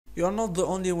You are not the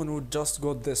only one who just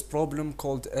got this problem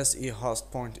called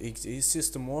sihost.exe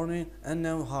system warning and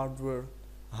now hard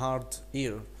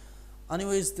error.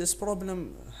 Anyways, this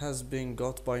problem has been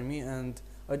got by me and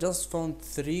I just found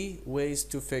 3 ways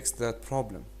to fix that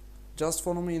problem. Just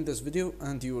follow me in this video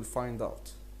and you will find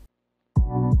out.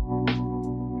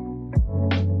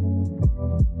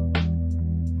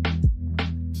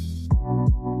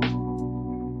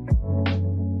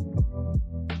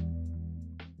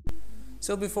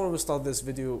 So before we start this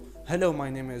video, hello, my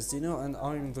name is Dino and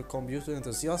I'm the computer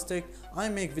enthusiastic. I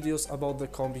make videos about the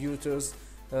computers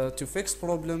to fix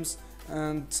problems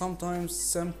and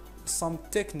sometimes some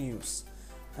tech news.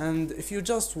 And if you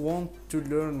just want to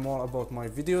learn more about my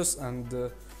videos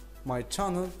and my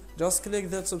channel, just click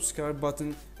that subscribe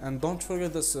button and don't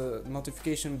forget this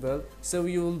notification bell so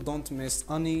you don't miss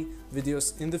any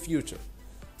videos in the future.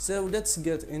 So let's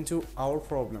get into our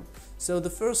problem. So the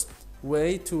first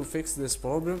way to fix this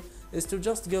problem is to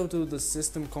just go to the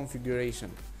system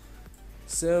configuration.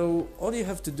 So all you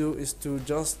have to do is to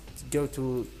just go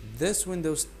to this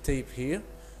Windows tab here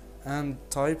and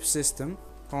type system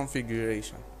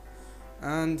configuration,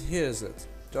 and here's it.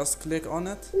 Just click on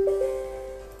it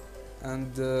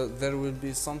and there will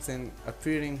be something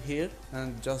appearing here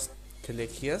and just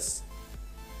click yes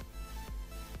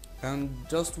and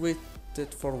just wait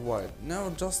it for a while. Now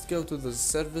just go to the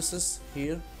services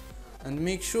here and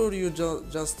make sure you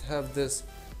just have this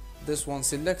one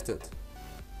selected.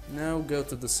 Now go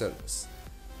to the service.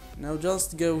 Now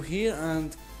just go here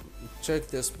and check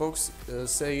this box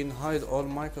saying hide all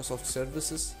Microsoft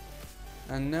services,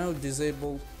 and now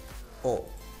disable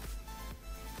all,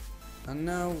 and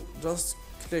now just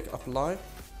click apply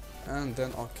and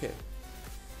then OK.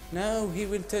 Now he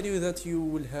will tell you that you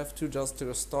will have to just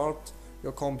restart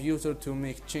your computer to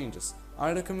make changes.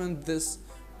 I recommend this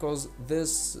because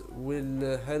this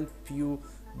will help you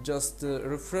just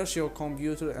refresh your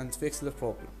computer and fix the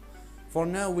problem. For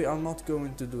now we are not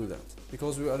going to do that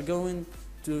because we are going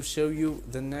to show you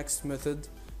the next method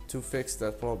to fix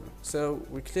that problem. So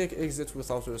we click exit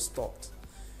without restart.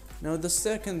 Now the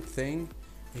second thing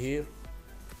here,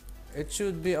 it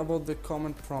should be about the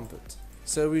command prompt.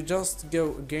 So we just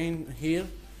go again here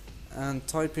and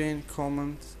type in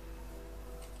command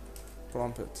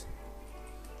prompt.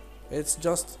 It's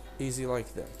just easy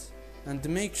like that, and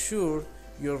make sure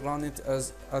you run it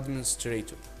as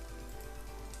administrator,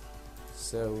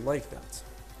 so like that,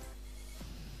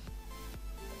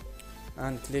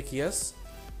 and click yes,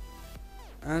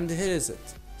 and here is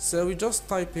it. So we just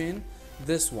type in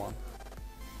this one,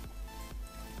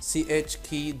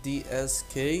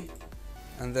 chkdsk,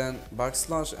 and then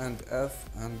backslash and f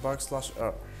and backslash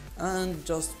r, and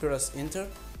just press enter,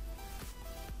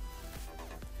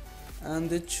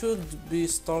 and it should be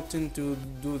starting to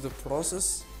do the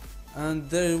process, and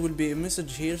there will be a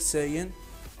message here saying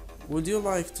would you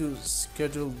like to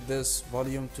schedule this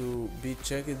volume to be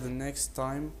checked the next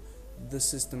time the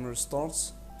system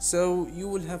restarts. So you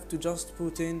will have to just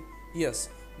put in yes,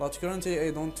 but currently I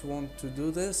don't want to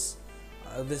do this.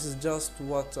 This is just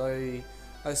what I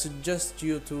suggest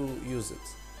you to use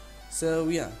it. So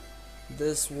yeah,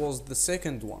 this was the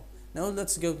second one. Now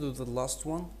let's go to the last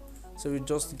one. So we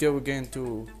just go again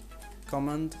to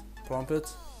command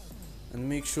prompt and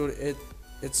make sure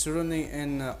it's running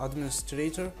in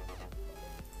administrator,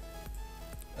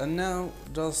 and now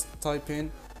just type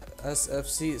in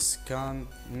sfc scan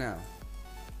now,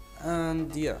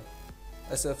 and yeah,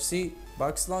 sfc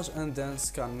backslash and then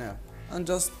scan now, and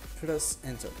just press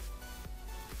enter,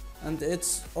 and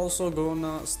it's also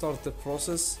gonna start the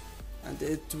process, and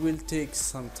it will take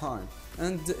some time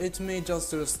and it may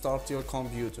just restart your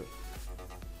computer.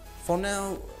 For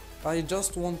now, I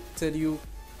just want to tell you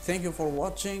thank you for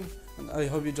watching, and I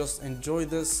hope you just enjoy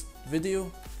this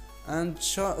video, and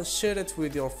share it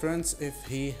with your friends if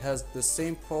he has the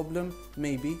same problem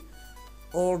maybe,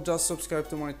 or just subscribe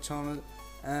to my channel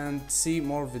and see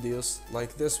more videos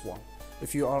like this one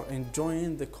if you are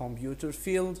enjoying the computer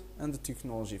field and the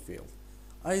technology field.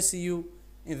 I see you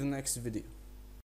in the next video.